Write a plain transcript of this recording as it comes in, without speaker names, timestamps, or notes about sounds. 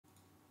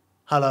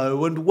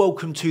Hello and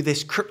welcome to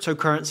this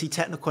cryptocurrency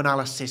technical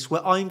analysis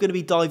where I'm going to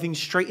be diving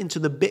straight into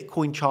the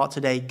Bitcoin chart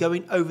today,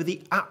 going over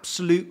the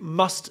absolute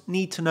must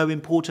need to know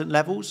important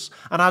levels.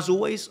 And as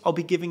always, I'll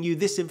be giving you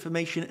this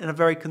information in a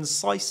very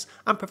concise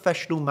and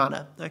professional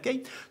manner.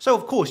 Okay, so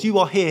of course you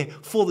are here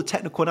for the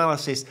technical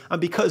analysis,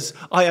 and because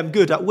I am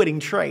good at winning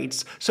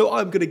trades, so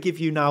I'm going to give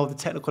you now the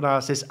technical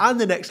analysis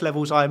and the next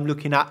levels I am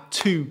looking at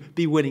to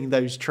be winning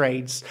those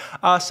trades.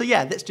 So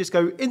yeah, let's just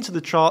go into the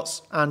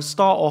charts and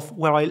start off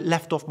where I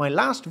left off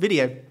my last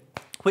video,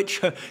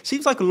 which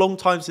seems like a long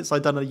time since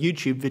I've done a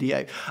YouTube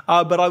video.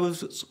 But I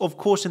was, of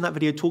course, in that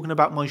video talking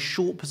about my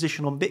short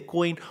position on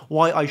Bitcoin,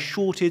 why I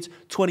shorted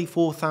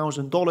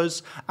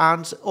 $24,000.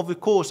 And of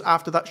course,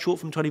 after that short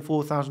from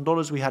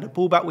 $24,000, we had a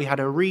pullback. We had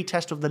a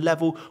retest of the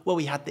level where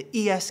we had the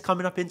ES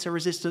coming up into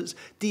resistance,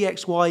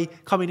 DXY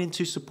coming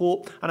into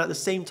support. And at the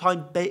same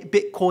time,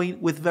 Bitcoin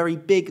with very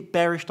big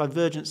bearish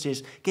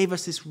divergences gave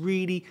us this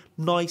really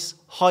nice,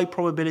 high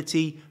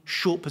probability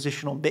short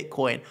position on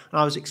Bitcoin. And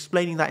I was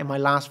explaining that in my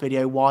last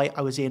video, why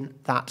I was in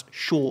that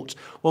short.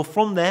 Well,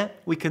 from there,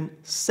 we can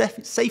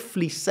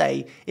safely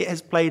say it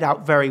has played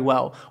out very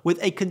well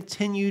with a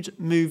continued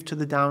move to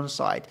the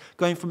downside,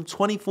 going from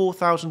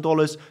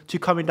 $24,000 to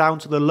coming down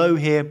to the low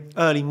here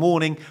early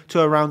morning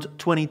to around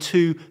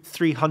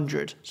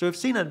 22,300. So we've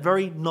seen a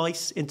very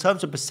nice, in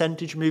terms of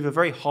percentage move, a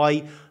very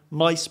high,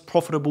 nice,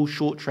 profitable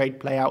short trade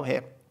play out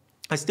here.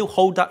 I still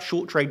hold that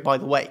short trade, by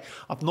the way.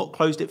 I've not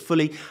closed it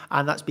fully,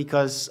 and that's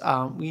because,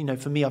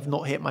 for me, I've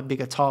not hit my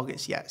bigger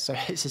targets yet. So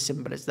it's as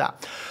simple as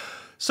that.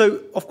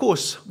 So, of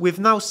course, we've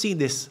now seen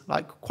this,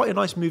 like quite a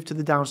nice move to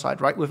the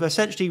downside, right? We've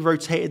essentially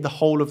rotated the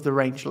whole of the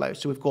range low.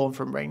 So we've gone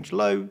from range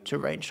low to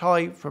range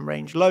high, from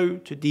range low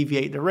to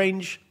deviate the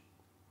range,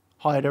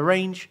 higher the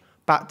range,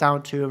 back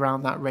down to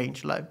around that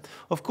range low.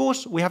 Of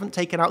course, we haven't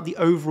taken out the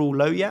overall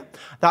low yet.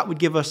 That would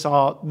give us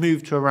our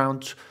move to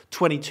around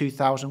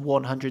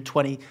 $22,100,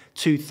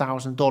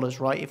 $22,000,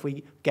 right? If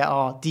we get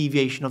our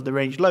deviation of the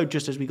range low,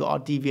 just as we got our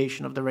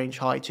deviation of the range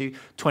high to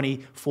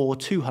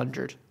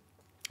 24,200.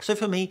 So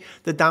for me,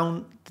 the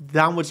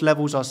downwards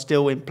levels are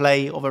still in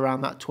play of around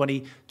that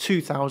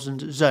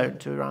 22,000 zone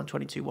to around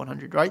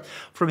 22,100, right?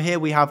 From here,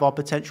 we have our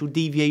potential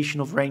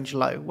deviation of range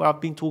low. Where I've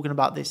been talking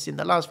about this in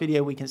the last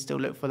video, we can still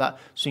look for that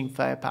swing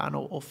fair pattern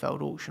or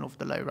failed auction of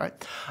the low, right?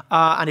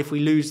 And if we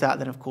lose that,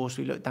 then of course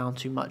we look down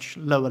to much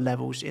lower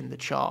levels in the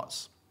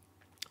charts.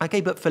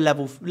 Okay, but for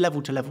level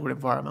to level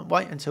environment,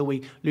 right? Until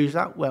we lose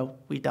that, well,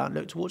 we don't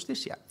look towards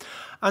this yet.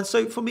 And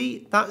so for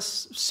me,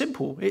 that's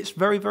simple. It's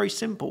very, very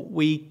simple.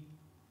 We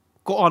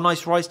got our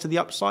nice rise to the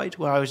upside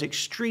where I was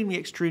extremely,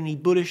 extremely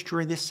bullish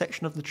during this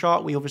section of the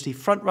chart. We obviously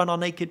front run our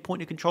naked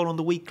point of control on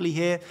the weekly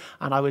here,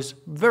 and I was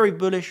very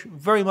bullish,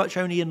 very much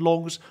only in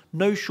longs,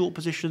 no short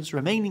positions,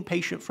 remaining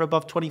patient for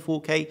above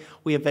 24K.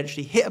 We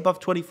eventually hit above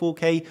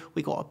 24K.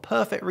 We got a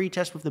perfect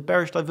retest with the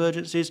bearish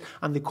divergences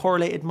and the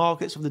correlated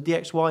markets of the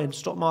DXY and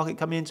stock market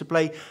coming into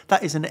play.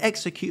 That is an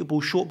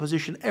executable short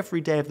position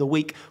every day of the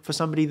week for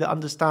somebody that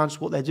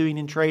understands what they're doing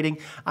in trading.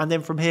 And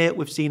then from here,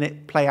 we've seen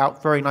it play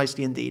out very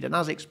nicely indeed. And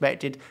as expected,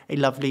 a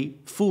lovely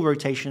full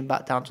rotation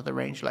back down to the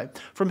range low.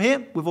 From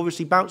here, we've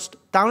obviously bounced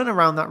down and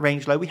around that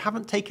range low. We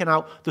haven't taken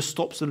out the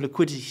stops and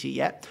liquidity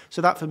yet.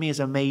 So that for me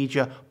is a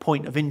major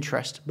point of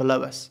interest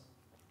below us.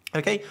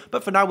 Okay,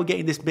 but for now, we're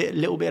getting this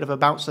little bit of a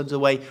bounce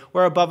underway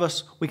where above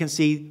us, we can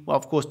see, well,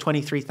 of course,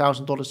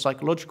 $23,000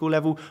 psychological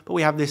level, but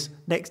we have this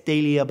next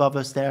daily above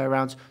us there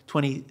around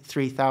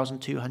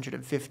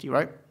 23,250,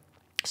 right?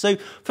 So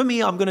for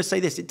me, I'm going to say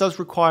this, it does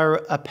require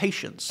a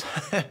patience.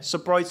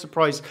 Surprise,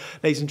 surprise,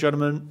 ladies and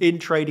gentlemen, in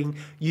trading,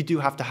 you do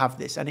have to have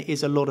this, and it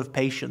is a lot of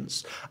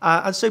patience.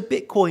 And so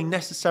Bitcoin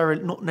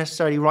not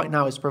necessarily right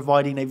now is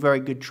providing a very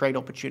good trade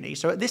opportunity.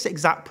 So at this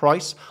exact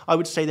price, I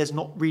would say there's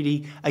not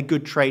really a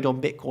good trade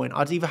on Bitcoin.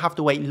 I'd either have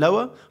to wait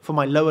lower for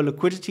my lower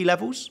liquidity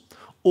levels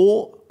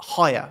or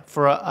higher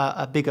for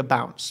a bigger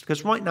bounce.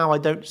 Because right now I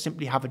don't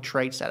simply have a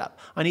trade set up.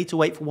 I need to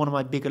wait for one of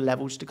my bigger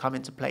levels to come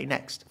into play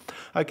next.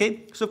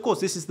 Okay, so of course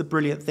this is the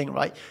brilliant thing,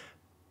 right?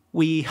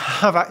 We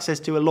have access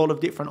to a lot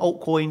of different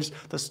altcoins,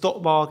 the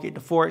stock market,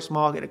 the forex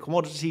market, the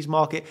commodities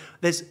market.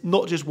 There's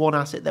not just one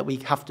asset that we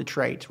have to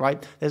trade,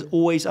 right? There's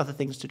always other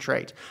things to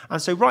trade.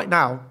 And so right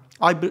now,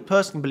 I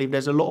personally believe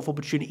there's a lot of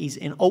opportunities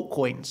in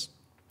altcoins.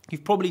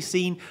 You've probably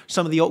seen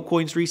some of the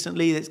altcoins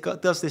recently. It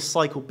does this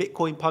cycle,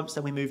 Bitcoin pumps,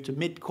 then we move to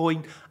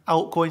midcoin,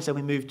 altcoins, then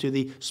we move to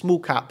the small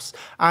caps.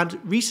 And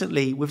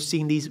recently, we've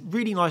seen these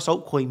really nice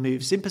altcoin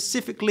moves, in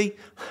specifically,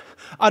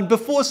 and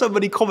before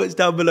somebody comments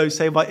down below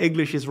saying my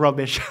English is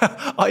rubbish,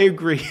 I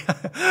agree.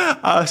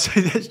 So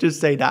let's just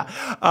say that.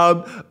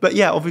 But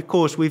yeah, of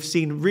course, we've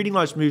seen really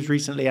nice moves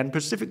recently, and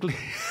specifically...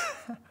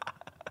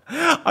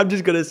 I'm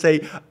just going to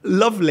say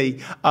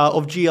lovely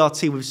of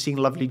GRT. We've seen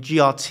lovely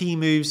GRT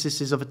moves.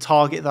 This is of a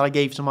target that I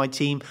gave to my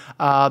team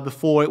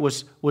before it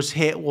was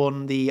hit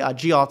on the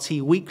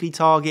GRT weekly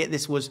target.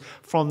 This was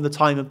from the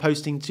time of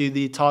posting to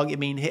the target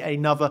mean hit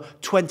another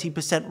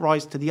 20%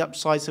 rise to the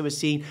upside. So we're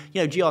seeing,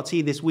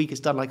 GRT this week has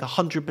done like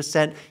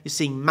 100%. You're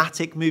seeing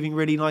Matic moving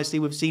really nicely.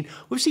 We've seen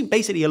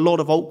basically a lot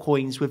of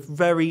altcoins with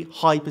very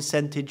high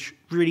percentage,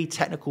 really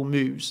technical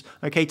moves.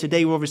 Okay,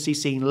 today we're obviously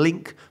seeing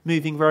Link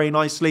moving very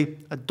nicely.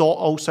 A DOT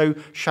also,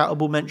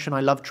 shoutable mention.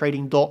 I love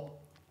trading DOT.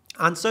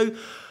 And so,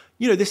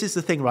 this is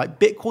the thing, right?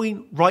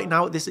 Bitcoin right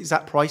now at this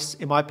exact price,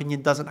 in my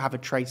opinion, doesn't have a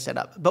trade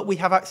setup, but we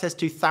have access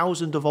to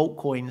thousands of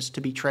altcoins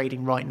to be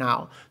trading right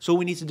now. So all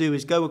we need to do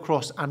is go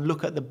across and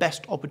look at the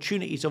best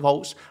opportunities of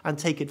alts and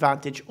take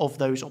advantage of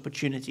those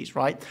opportunities,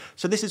 right?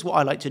 So this is what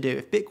I like to do.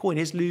 If Bitcoin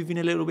is moving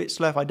a little bit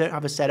slow, if I don't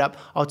have a setup,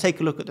 I'll take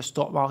a look at the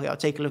stock market. I'll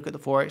take a look at the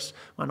Forex.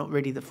 Well, not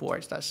really the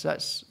Forex.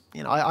 That's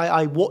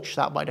I watch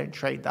that, but I don't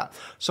trade that.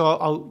 So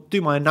I'll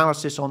do my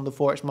analysis on the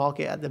Forex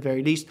market at the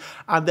very least,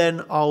 and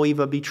then I'll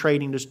either be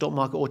trading the stock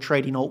market or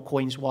trading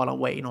altcoins while I'm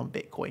waiting on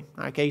Bitcoin.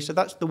 Okay, so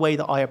that's the way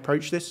that I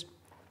approach this.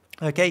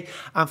 Okay,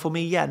 and for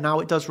me, now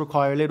it does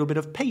require a little bit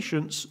of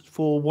patience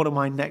for one of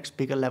my next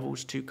bigger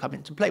levels to come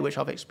into play, which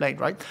I've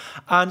explained, right?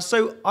 And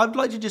so I'd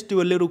like to just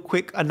do a little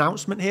quick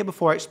announcement here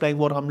before I explain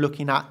what I'm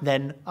looking at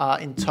then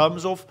in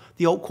terms of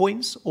the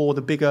altcoins or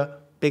the bigger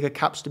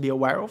caps to be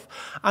aware of.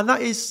 And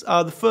that is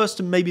the first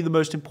and maybe the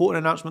most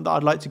important announcement that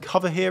I'd like to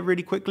cover here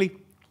really quickly.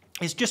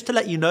 It's just to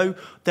let you know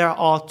there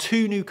are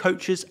 2 new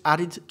coaches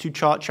added to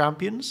Chart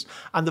Champions.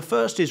 And the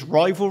first is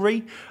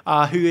Rivalry,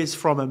 who is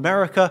from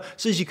America.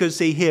 So as you can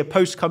see here,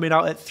 posts coming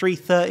out at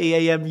 3:30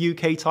 a.m.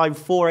 UK time,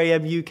 4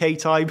 a.m. UK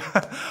time.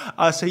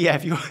 So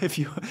yeah, if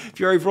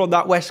you're over on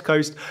that West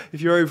Coast, if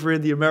you're over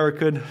in the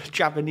American,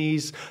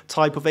 Japanese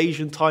type of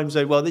Asian time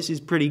zone, well, this is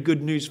pretty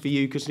good news for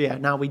you because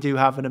now we do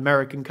have an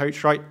American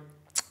coach, right?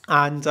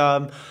 And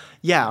I'm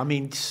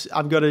going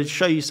to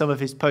show you some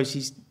of his posts.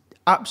 He's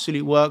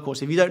absolute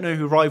workhorse. If you don't know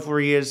who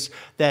Rivalry is,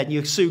 then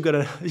you're soon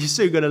gonna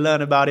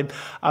learn about him.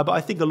 But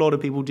I think a lot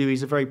of people do.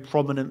 He's a very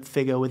prominent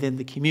figure within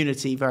the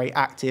community, very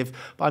active.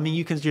 But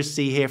you can just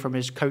see here from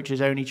his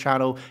coaches only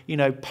channel,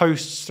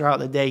 posts throughout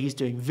the day. He's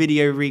doing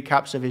video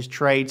recaps of his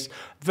trades.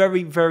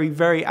 Very, very,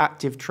 very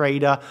active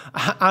trader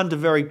and a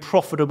very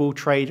profitable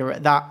trader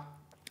at that.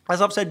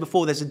 As I've said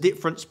before, there's a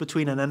difference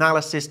between an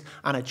analyst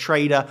and a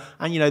trader.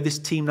 And, this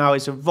team now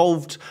is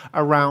evolved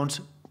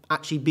around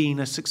actually being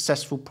a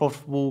successful,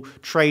 profitable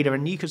trader.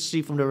 And you can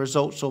see from the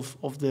results of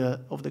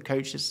the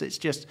coaches, it's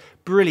just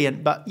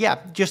brilliant. But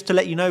just to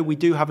let you know, we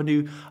do have a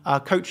new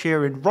coach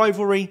here in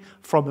Rivalry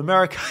from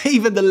America.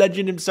 Even the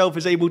legend himself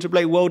is able to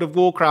play World of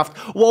Warcraft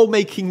while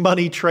making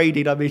money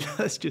trading.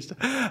 That's just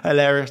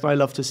hilarious. And I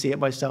love to see it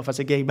myself as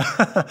a gamer.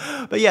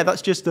 But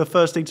that's just the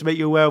first thing to make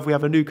you aware of. We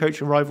have a new coach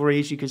in Rivalry,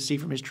 as you can see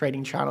from his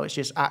trading channel. It's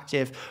just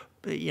active,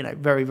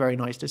 very, very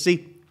nice to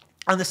see.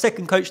 And the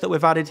second coach that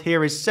we've added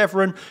here is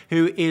Severin,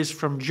 who is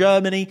from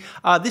Germany.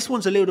 This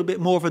one's a little bit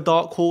more of a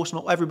dark horse.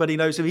 Not everybody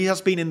knows him. He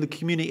has been in the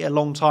community a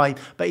long time,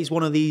 but he's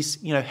one of these,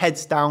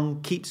 heads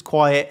down, keeps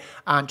quiet,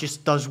 and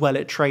just does well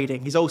at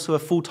trading. He's also a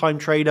full-time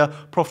trader,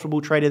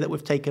 profitable trader that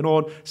we've taken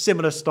on,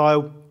 similar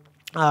style.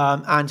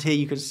 And here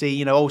you can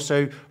see,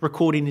 also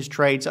recording his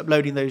trades,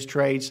 uploading those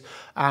trades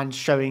and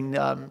showing,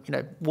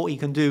 what he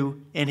can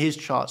do in his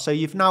chart. So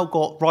you've now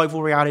got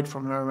Rivalry added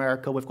from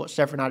America. We've got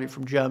Severin added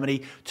from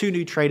Germany, 2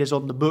 new traders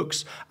on the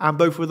books, and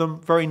both of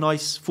them very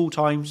nice,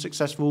 full-time,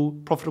 successful,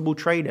 profitable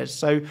traders.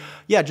 So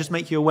just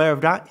make you aware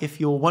of that. If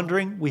you're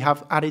wondering, we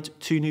have added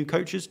 2 new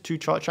coaches, 2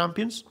 Chart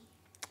Champions.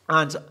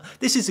 And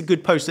this is a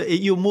good post.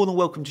 You're more than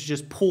welcome to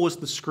just pause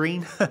the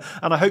screen.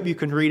 And I hope you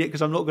can read it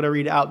because I'm not going to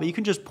read it out. But you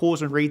can just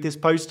pause and read this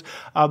post.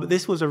 But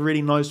this was a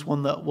really nice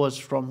one that was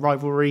from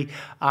Rivalry.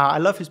 I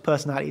love his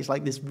personality. He's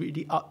like this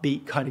really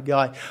upbeat kind of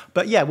guy.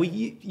 But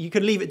you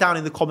can leave it down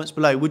in the comments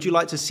below. Would you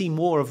like to see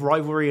more of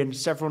Rivalry and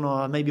Severin,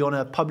 or maybe on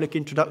a public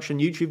introduction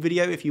YouTube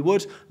video? If you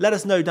would, let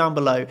us know down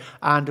below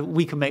and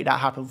we can make that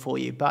happen for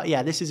you. But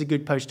this is a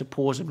good post to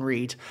pause and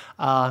read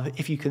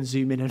if you can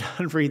zoom in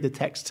and read the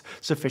text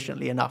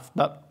sufficiently enough.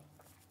 But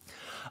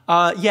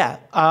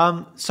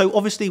so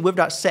obviously with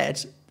that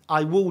said,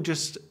 I will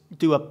just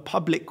do a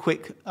public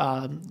quick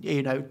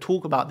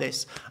talk about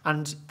this,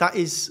 and that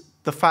is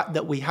the fact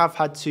that we have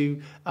had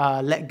to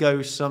let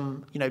go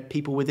some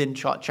people within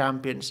Chart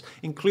Champions,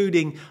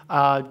 including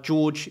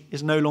George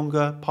is no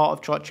longer part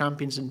of Chart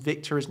Champions and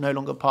Victor is no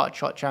longer part of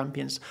Chart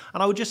Champions.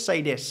 And I would just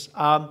say this,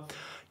 I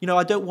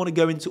don't want to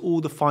go into all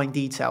the fine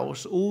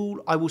details.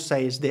 All I will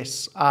say is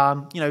this,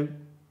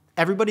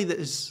 everybody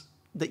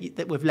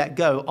that we've let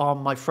go are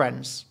my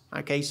friends.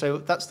 Okay, so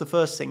that's the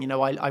first thing.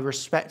 I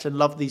respect and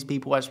love these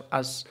people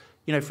as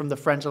from the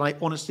friends, and I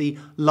honestly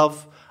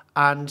love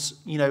and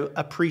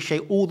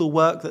appreciate all the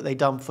work that they've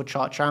done for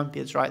Chart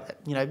Champions, right?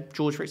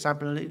 George, for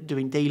example,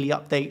 doing daily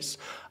updates.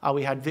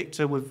 We had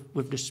Victor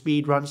with the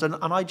speed runs, and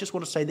I just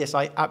want to say this: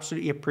 I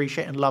absolutely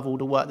appreciate and love all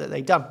the work that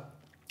they've done.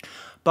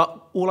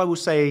 But all I will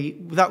say,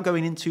 without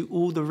going into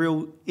all the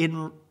real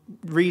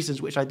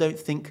reasons which I don't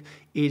think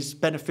is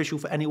beneficial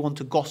for anyone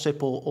to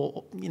gossip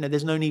or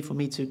there's no need for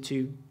me to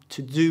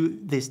do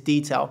this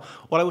detail.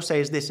 What I will say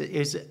is this: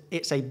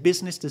 it's a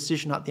business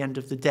decision at the end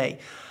of the day.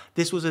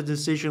 This was a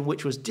decision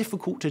which was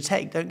difficult to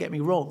take, don't get me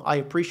wrong. I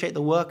appreciate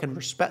the work and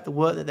respect the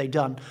work that they've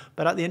done.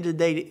 But at the end of the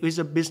day, it is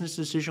a business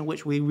decision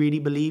which we really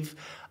believe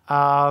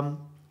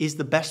is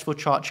the best for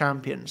Chart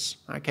Champions.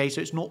 Okay, so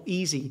it's not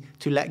easy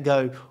to let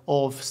go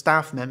of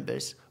staff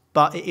members,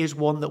 but it is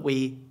one that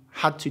we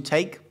had to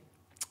take.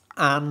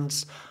 And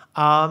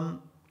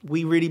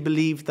we really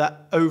believe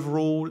that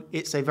overall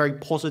it's a very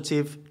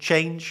positive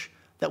change,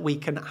 that we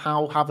can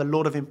now have a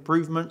lot of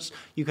improvements.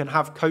 You can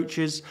have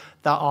coaches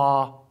that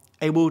are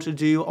able to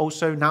do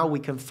also now we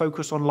can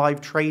focus on live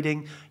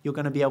trading. You're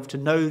going to be able to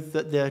know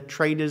that the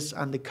traders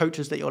and the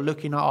coaches that you're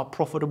looking at are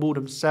profitable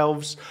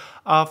themselves.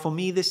 For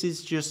me, this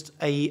is just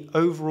a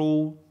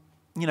overall,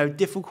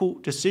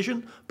 difficult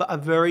decision, but a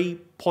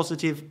very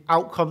positive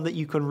outcome that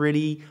you can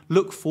really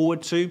look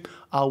forward to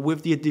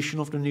with the addition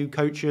of the new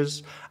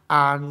coaches.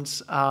 And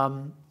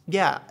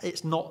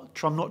it's not.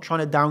 I'm not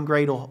trying to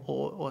downgrade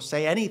or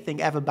say anything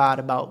ever bad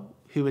about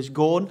who is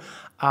gone.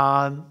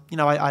 I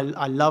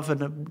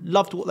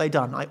loved what they've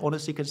done. I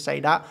honestly can say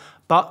that.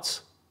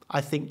 But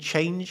I think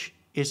change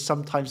is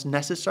sometimes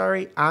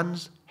necessary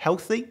and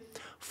healthy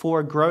for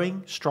a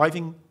growing,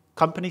 striving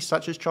company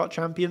such as Chart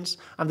Champions,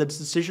 and the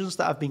decisions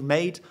that have been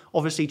made.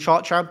 Obviously,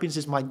 Chart Champions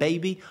is my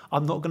baby.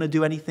 I'm not going to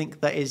do anything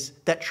that is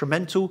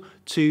detrimental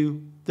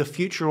to the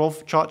future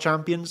of Chart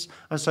Champions.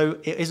 And so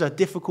it is a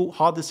difficult,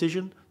 hard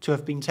decision to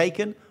have been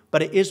taken,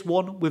 but it is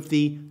one with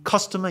the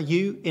customer,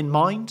 you, in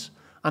mind,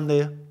 and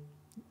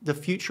the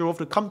future of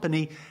the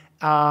company.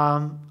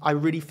 I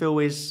really feel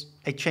is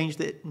a change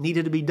that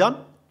needed to be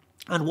done,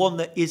 and one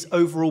that is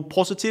overall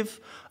positive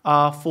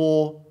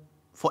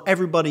for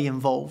everybody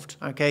involved,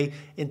 okay,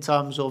 in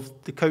terms of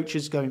the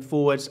coaches going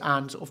forwards.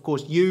 And of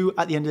course, you,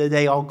 at the end of the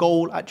day, our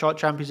goal at Chart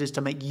Champions is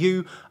to make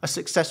you a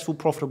successful,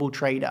 profitable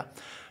trader.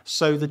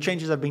 So the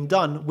changes have been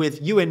done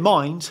with you in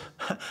mind,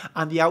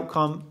 and the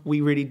outcome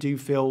we really do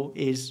feel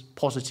is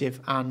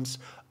positive and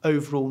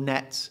overall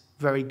net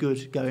very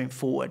good going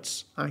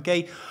forwards,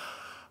 okay.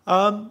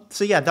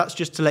 So yeah, that's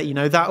just to let you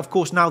know that. Of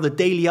course, now the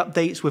daily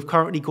updates, we've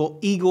currently got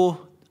Igor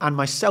and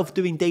myself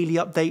doing daily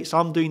updates.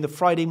 I'm doing the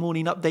Friday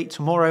morning update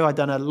tomorrow. I've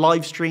done a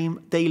live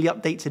stream daily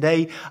update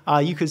today.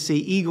 You can see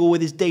Igor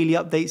with his daily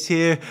updates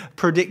here,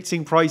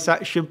 predicting price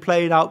action,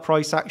 playing out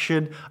price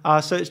action.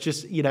 So it's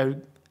just,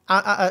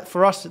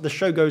 for us, the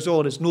show goes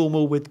on as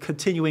normal, with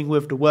continuing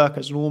with the work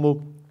as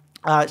normal.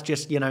 It's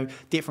just,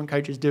 different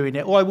coaches doing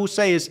it. All I will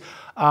say is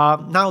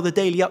now the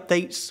daily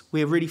updates,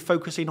 we're really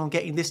focusing on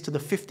getting this to the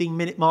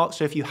 15-minute mark.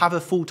 So if you have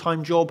a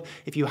full-time job,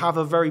 if you have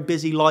a very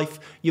busy life,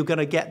 you're going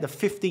to get the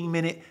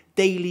 15-minute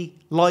daily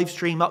live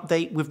stream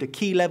update with the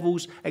key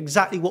levels,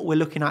 exactly what we're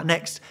looking at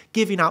next,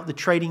 giving out the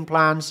trading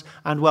plans.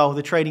 And well,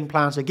 the trading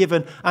plans are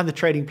given and the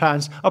trading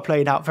plans are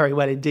played out very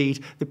well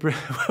indeed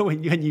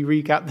when you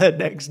recap the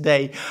next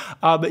day.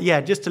 But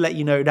yeah, just to let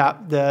you know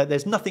that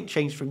there's nothing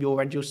changed from your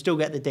end. You'll still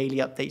get the daily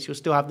updates. You'll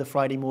still have the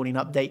Friday morning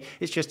update.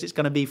 It's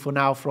going to be for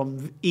now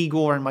from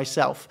Igor and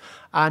myself.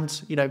 And,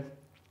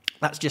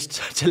 that's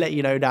just to let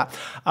you know that.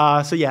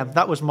 So yeah,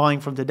 that was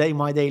mine from today,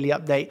 my daily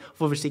update.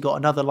 I've obviously got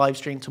another live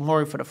stream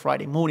tomorrow for the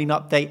Friday morning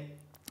update.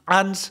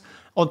 And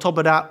on top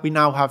of that, we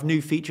now have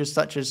new features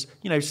such as,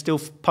 still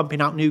pumping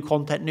out new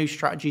content, new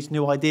strategies,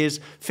 new ideas.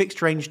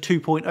 Fixed range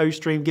 2.0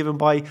 stream given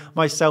by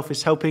myself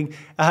is helping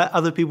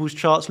other people's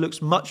charts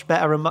looks much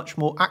better and much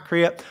more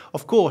accurate.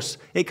 Of course,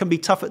 it can be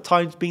tough at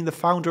times being the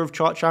founder of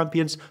Chart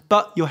Champions,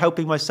 but you're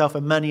helping myself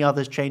and many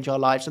others change our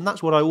lives. And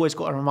that's what I always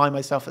got to remind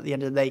myself at the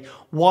end of the day,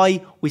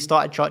 why we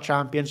started Chart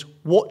Champions,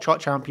 what Chart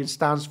Champions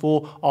stands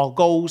for, our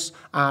goals.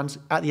 And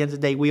at the end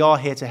of the day, we are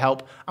here to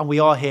help, and we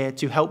are here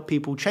to help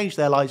people change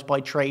their lives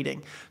by trading.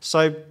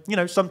 So,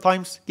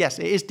 sometimes, yes,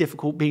 it is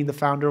difficult being the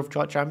founder of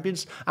Chart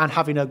Champions and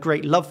having a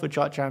great love for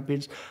Chart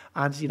Champions.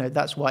 And,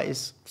 that's why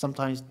it's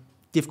sometimes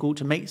difficult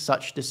to make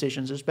such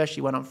decisions,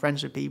 especially when I'm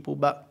friends with people.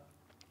 But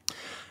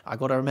I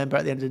got to remember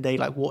at the end of the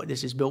day, what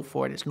this is built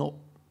for, and it's not,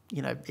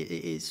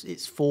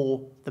 it's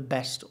for the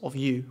best of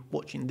you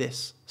watching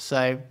this.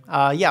 So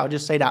yeah, I'll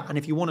just say that. And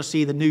if you want to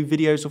see the new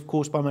videos, of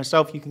course, by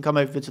myself, you can come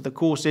over to the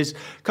courses,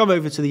 come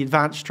over to the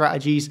advanced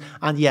strategies.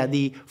 And yeah,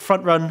 the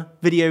front run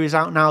video is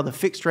out now. The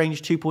fixed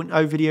range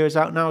 2.0 video is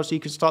out now. So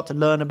you can start to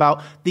learn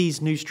about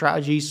these new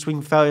strategies.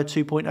 Swing failure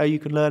 2.0, you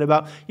can learn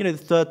about, the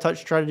third touch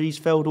strategies,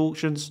 failed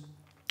auctions,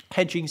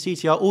 hedging,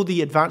 CTR, all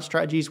the advanced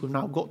strategies we've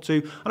now got to.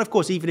 And of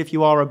course, even if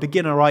you are a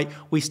beginner, right,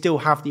 we still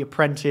have the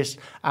apprentice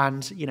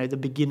and, the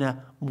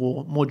beginner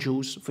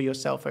modules for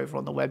yourself over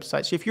on the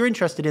website. So if you're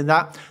interested in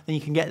that, then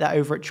you can get that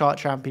over at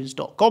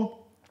chartchampions.com.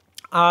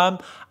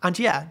 And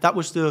yeah, that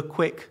was the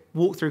quick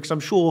walkthrough, because I'm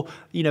sure,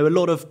 a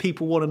lot of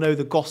people want to know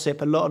the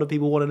gossip. A lot of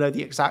people want to know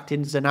the exact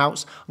ins and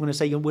outs. I'm going to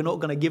say we're not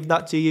going to give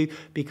that to you,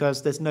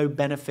 because there's no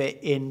benefit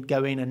in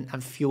going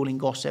and fueling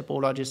gossip.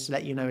 All I'll just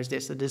let you know is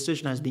this: the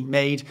decision has been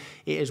made.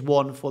 It is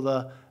one for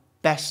the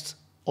best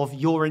of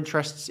your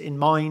interests in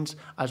mind,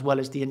 as well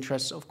as the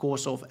interests, of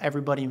course, of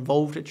everybody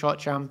involved at Chart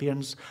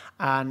Champions.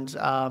 And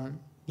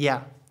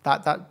yeah,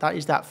 that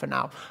is that for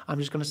now. I'm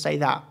just going to say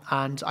that,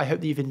 and I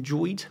hope that you've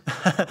enjoyed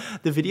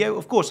the video.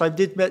 Of course, I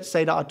did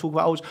say that I'd talk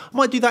about alts. I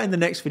might do that in the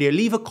next video.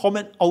 Leave a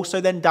comment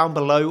also then down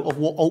below of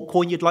what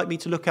altcoin you'd like me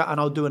to look at, and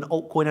I'll do an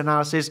altcoin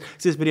analysis.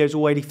 This video is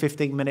already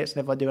 15 minutes,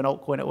 and if I do an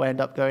altcoin, it will end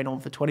up going on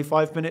for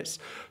 25 minutes.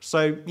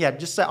 So yeah,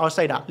 I'll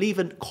say that. Leave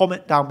a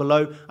comment down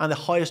below, and the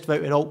highest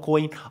voted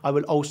altcoin I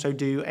will also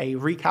do a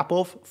recap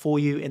of for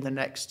you in the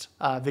next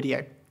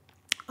video.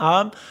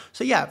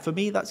 So yeah, for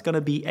me, that's going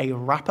to be a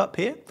wrap up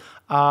here.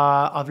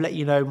 I've let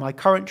you know my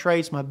current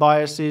trades, my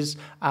biases,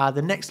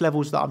 the next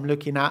levels that I'm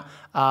looking at,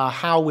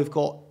 how we've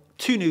got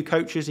 2 new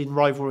coaches in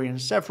Rivalry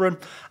and Severin,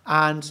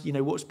 and you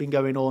know what's been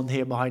going on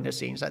here behind the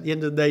scenes. At the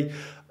end of the day,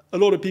 a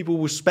lot of people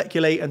will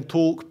speculate and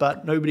talk,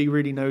 but nobody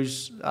really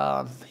knows,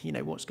 you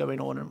know, what's going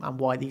on and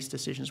why these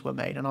decisions were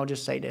made. And I'll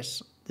just say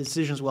this: the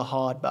decisions were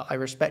hard, but I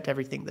respect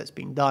everything that's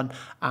been done.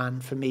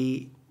 And for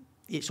me,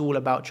 it's all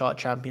about Chart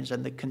Champions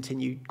and the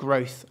continued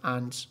growth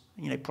and,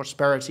 you know,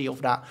 prosperity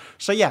of that.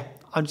 So yeah,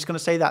 I'm just going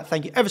to say that.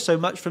 Thank you ever so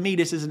much. For me,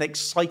 this is an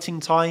exciting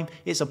time.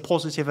 It's a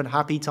positive and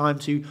happy time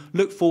to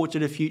look forward to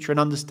the future and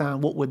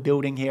understand what we're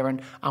building here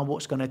and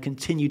what's going to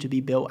continue to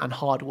be built and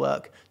hard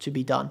work to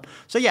be done.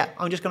 So yeah,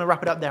 I'm just going to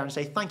wrap it up there and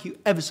say thank you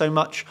ever so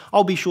much.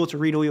 I'll be sure to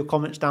read all your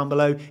comments down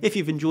below. If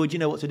you've enjoyed, you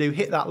know what to do.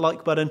 Hit that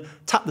like button,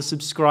 tap the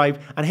subscribe,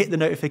 and hit the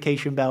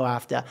notification bell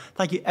after.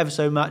 Thank you ever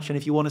so much. And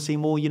if you want to see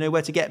more, you know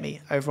where to get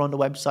me, over on the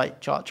website,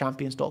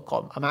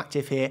 chartchampions.com. I'm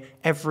active here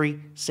every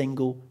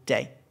single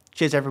day.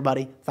 Cheers,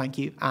 everybody. Thank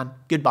you and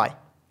goodbye.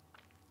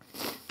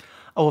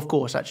 Oh, of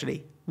course,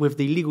 actually, with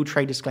the legal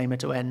trade disclaimer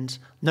to end,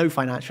 no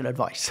financial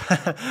advice.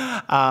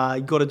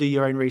 You've got to do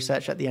your own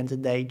research at the end of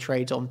the day.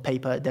 Trades on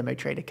paper, demo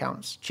trade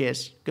accounts.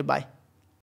 Cheers. Goodbye.